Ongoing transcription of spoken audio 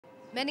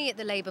Many at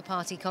the Labour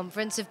Party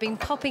conference have been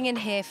popping in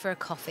here for a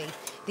coffee,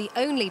 the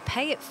only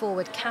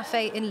pay-it-forward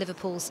cafe in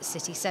Liverpool's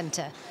city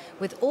centre.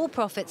 With all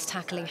profits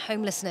tackling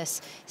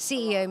homelessness,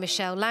 CEO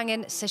Michelle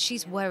Langan says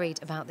she's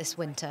worried about this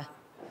winter.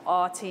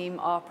 Our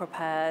team are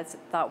prepared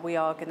that we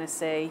are going to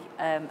see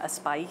a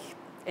spike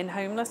in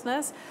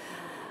homelessness,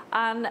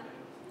 and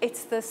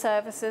it's the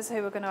services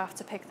who are going to have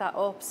to pick that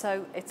up.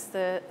 So it's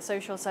the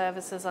social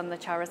services and the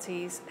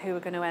charities who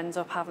are going to end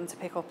up having to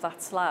pick up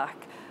that slack.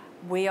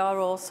 We are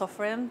all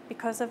suffering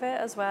because of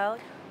it as well.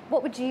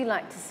 What would you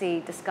like to see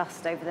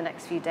discussed over the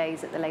next few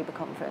days at the Labour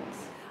conference?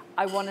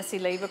 I want to see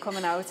Labour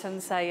coming out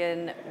and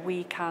saying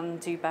we can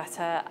do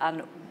better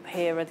and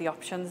here are the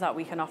options that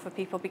we can offer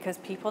people, because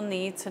people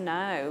need to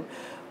know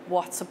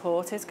what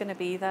support is going to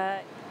be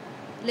there.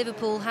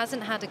 Liverpool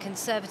hasn't had a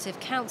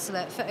Conservative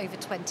councillor for over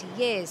 20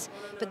 years,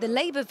 but the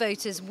Labour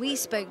voters we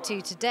spoke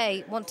to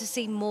today want to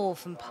see more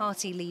from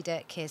party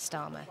leader Keir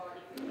Starmer.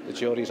 The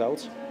jury's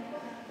out,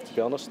 to be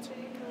honest.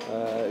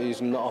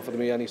 He's not offered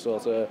me any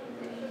sort of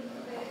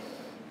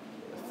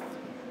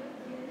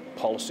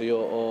policy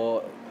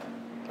or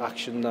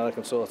action that I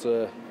can sort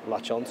of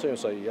latch onto and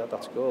say, yeah,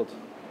 that's good.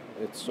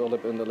 It's all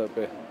been a little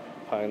bit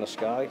pie in the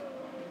sky.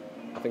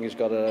 I think he's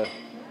got to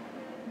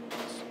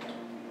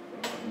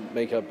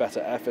make a better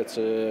effort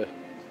to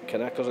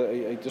connect, because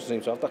he doesn't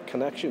seem to have that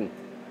connection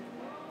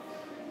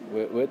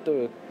with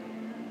the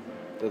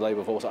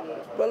Labour voter.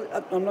 Well,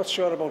 I'm not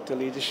sure about the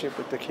leadership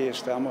with the Keir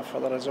Starmer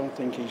fella. I don't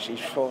think he's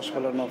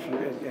forceful enough in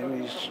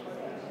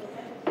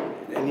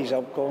his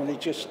outgoing. He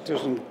just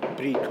doesn't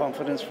breed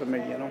confidence for me,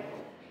 you know.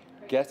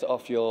 Get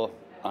off your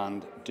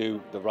and do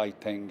the right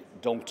thing.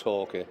 Don't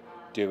talk it,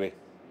 do it.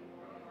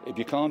 If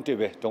you can't do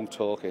it, don't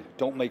talk it.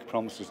 Don't make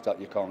promises that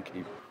you can't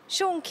keep.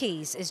 Sean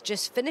Keyes is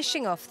just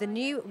finishing off the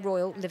new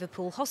Royal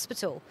Liverpool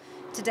Hospital.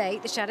 Today,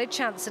 the Shadow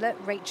Chancellor,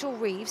 Rachel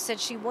Reeves, said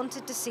she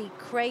wanted to see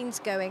cranes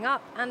going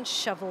up and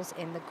shovels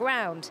in the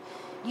ground,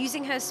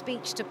 using her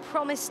speech to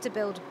promise to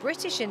build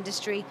British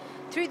industry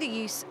through the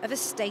use of a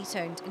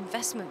state-owned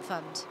investment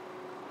fund.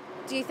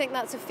 Do you think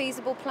that's a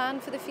feasible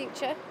plan for the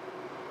future?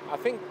 I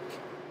think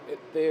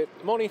the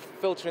money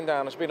filtering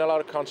down, there's been a lot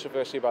of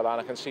controversy about that,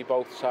 and I can see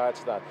both sides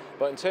of that.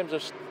 But in terms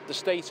of the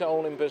state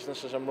owning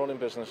businesses and running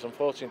business,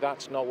 unfortunately,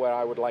 that's not where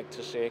I would like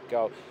to see it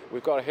go.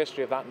 We've got a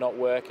history of that not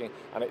working,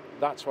 and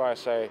that's why I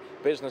say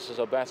businesses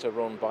are better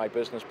run by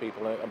business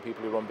people and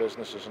people who run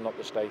businesses and not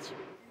the state.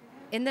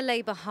 In the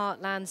Labour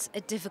heartlands,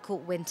 a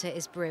difficult winter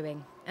is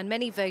brewing, and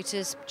many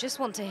voters just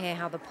want to hear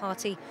how the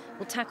party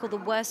will tackle the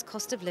worst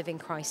cost of living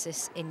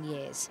crisis in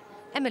years.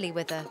 Emily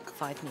Wither,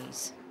 5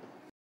 News.